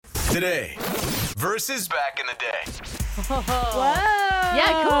Today versus back in the day. Whoa.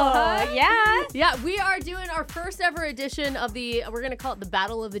 Yeah, cool, huh? Yeah. Yeah, we are doing our first ever edition of we're going to call it the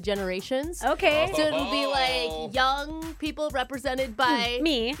Battle of the Generations. Okay. So it'll be like young people represented by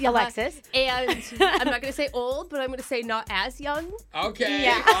Me, Yeah, Alexis. And I'm not going to say old, but I'm going to say not as young. Okay.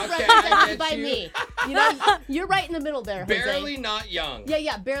 Yeah. Okay. I Represented get by you. me. You know, you're right in the middle there, Jose. Barely not young.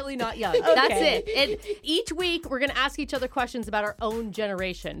 Yeah, barely not young. That's it. And each week, we're going to ask each other questions about our own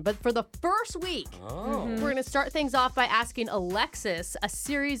generation. But for the first week, we're going to start things off by asking Alexis a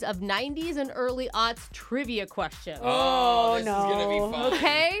series of 90s and early aughts trivia questions. Oh, this no. is going to be fun.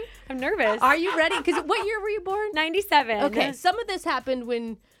 Okay? I'm nervous. Are you ready? Because what year were you born? 97. Okay, some of this happened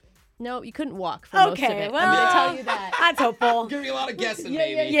when, no, you couldn't walk for most of Okay, it. well, I'm going to tell you that. That's hopeful. Give me a lot of guessing, Yeah,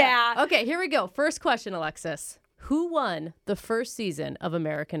 baby. Yeah. Okay, here we go. First question, Alexis. Who won the first season of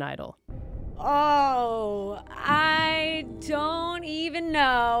American Idol? Oh, I don't even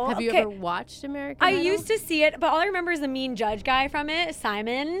know. Have you Okay. ever watched American I Idol? used to see it, but all I remember is the mean judge guy from it,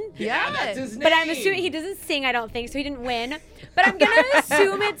 Simon. Yeah, that's his name. But I'm assuming he doesn't sing, I don't think, so he didn't win. But I'm going to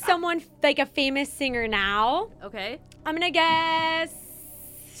assume it's someone like a famous singer now. Okay. I'm going to guess.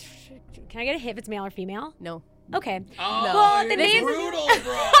 Can I get a hit if it's male or female? No. Okay. Oh, Well, the it's name- brutal,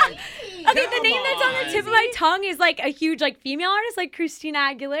 bro. Okay, the name that's on the tip of my tongue is like a huge like female artist, like Christina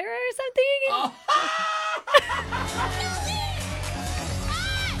Aguilera or something.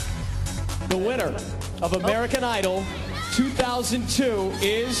 The winner of American Idol 2002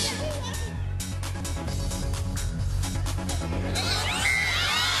 is...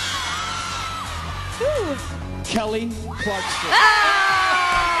 Kelly Clarkson.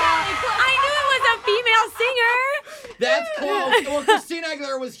 I knew it was a female singer. That's close. Well, Christina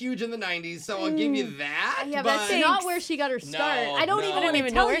Aguilera was huge in the 90s, so I'll give you that. Yeah, but that's not where she got her start. No, I don't no. even I want don't to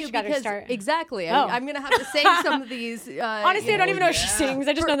even know tell where you she got her because start. exactly. Oh. I'm gonna have to save some of these. Honestly, I don't even know if she yeah. sings.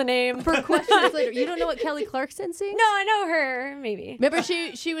 I just know the name. for questions later. You don't know what Kelly Clarkson sings? No, I know her. Maybe. Remember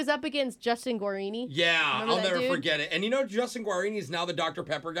she was up against Justin Guarini. Yeah, Remember I'll that never dude? forget it. And you know Justin Guarini is now the Dr.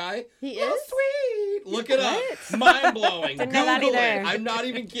 Pepper guy? He Oh, is? sweet. Look it up. Mind-blowing. Didn't know that Google it. either. I'm not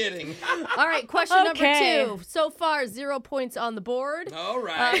even kidding. All right, question Okay. number 2. So far, 0 points on the board. All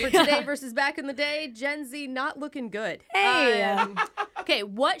right. For today versus back in the day, Gen Z not looking good. Hey. Okay,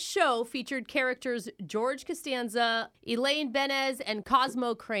 what show featured characters George Costanza, Elaine Benez, and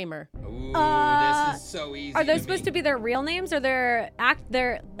Cosmo Kramer? Ooh, this is so easy. Are those supposed to be their real names or their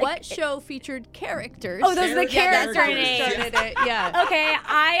What show featured characters? Oh, those are the Yeah, that's character how we names. started it. Yeah. Okay,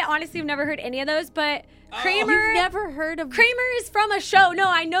 I honestly have never heard any of those, but Kramer. You've never heard of Kramer is from a show. No,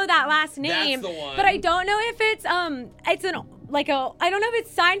 I know that last name. That's the one. But I don't know if it's I don't know if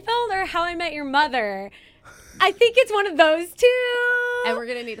it's Seinfeld or How I Met Your Mother. I think it's one of those two. And we're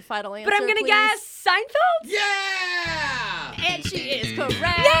gonna need a final answer. But I'm gonna please. guess Seinfeld. Yeah! And she is correct.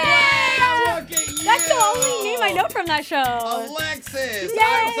 Yeah! Look at you! That's the only name I know from that show. Alexis! Yay!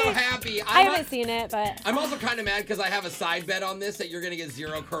 I'm so happy. I haven't seen it, but I'm also kind of mad because I have a side bet on this that you're going to get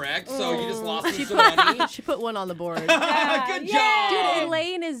 0 correct, so you just lost me She some put, money. she put 1 on the board. Good Yay! job! Dude,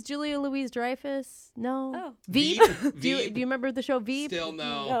 Elaine is Julia Louis-Dreyfus? No. Oh. Veep? Veep? Do you remember the show Veep? Still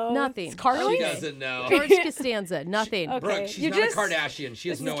no. no. Nothing. It's She Carly? doesn't know. George Costanza? Nothing. Okay. Brooke, she's You not just- a Kardashian. She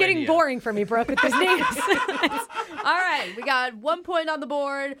has This no is getting idea. boring for me, Brooke, with these names. All right, we got 1 point on the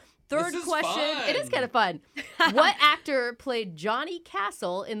board. Third This is question. fun. It is kind of fun. What actor played Johnny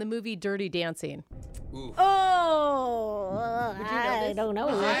Castle in the movie Dirty Dancing? Ooh. Oh, you know I this? don't know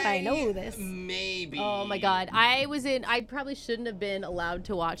if I know this. Maybe. Oh my God. I probably shouldn't have been allowed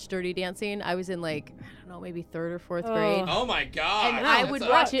to watch Dirty Dancing. I was in I don't know, maybe 3rd or 4th grade. Oh my God. And I would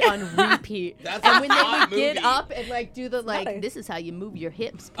watch it on repeat. That's and a when they hot would get movie. up and do the nice. this is how you move your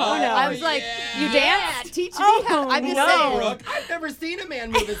hips. Oh, part. no. I was like, yeah. you dance? Teach me Oh, how. I'm just no. saying. Brooke, I've never seen a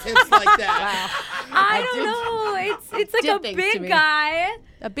man move his hips like that. I don't know. It's like did a things to big me. guy.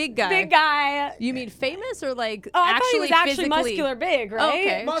 A big guy. Big guy. You mean famous or Oh, I thought actually he was actually physically muscular big, right?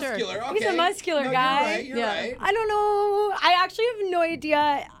 Okay. Muscular, okay. He's a muscular no, guy. You're right, you're Yeah. right. I don't know. I actually have no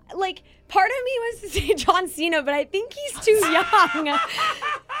idea. Part of me wants to say John Cena, but I think he's too young.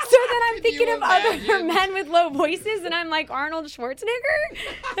 So then I'm Can thinking you of other imagine? men with low voices, and I'm like Arnold Schwarzenegger,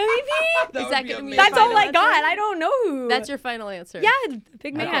 maybe. That would that be gonna be amazing. That's all final I answer? got. I don't know who. That's your final answer. Yeah,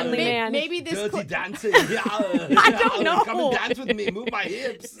 big manly Maybe- man. Maybe this. Dirty cl- dancing. Yeah. I don't know. Come and dance with me. Move my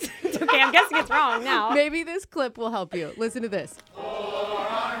hips. It's okay. I'm guessing it's wrong now. Maybe this clip will help you. Listen to this.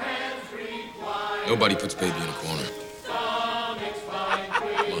 Nobody puts baby in a corner.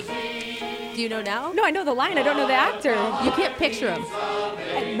 Do you know now? No, I know the line. I don't know the actor. You can't picture him.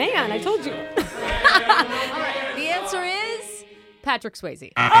 Man, I told you. The answer is Patrick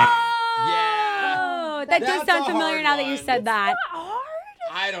Swayze. Yeah. Oh, that does That's sound a familiar hard now that you one. said that.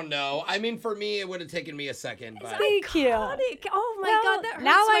 I don't know. I mean, for me, it would have taken me a second. But Thank you. Oh my Well, God, that hurts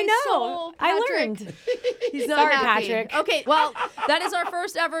now I my know. soul, I Patrick. learned. He's not Sorry, happy. Patrick. Okay, well, that is our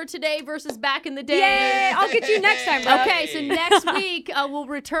first ever Today versus Back in the Day. Yay! I'll get you next time, bro. Okay, so next week we'll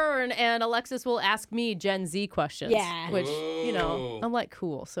return and Alexis will ask me Gen Z questions. Yeah. Which, you know, I'm like,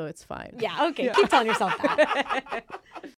 cool, so it's fine. Yeah, okay. Keep telling yourself that.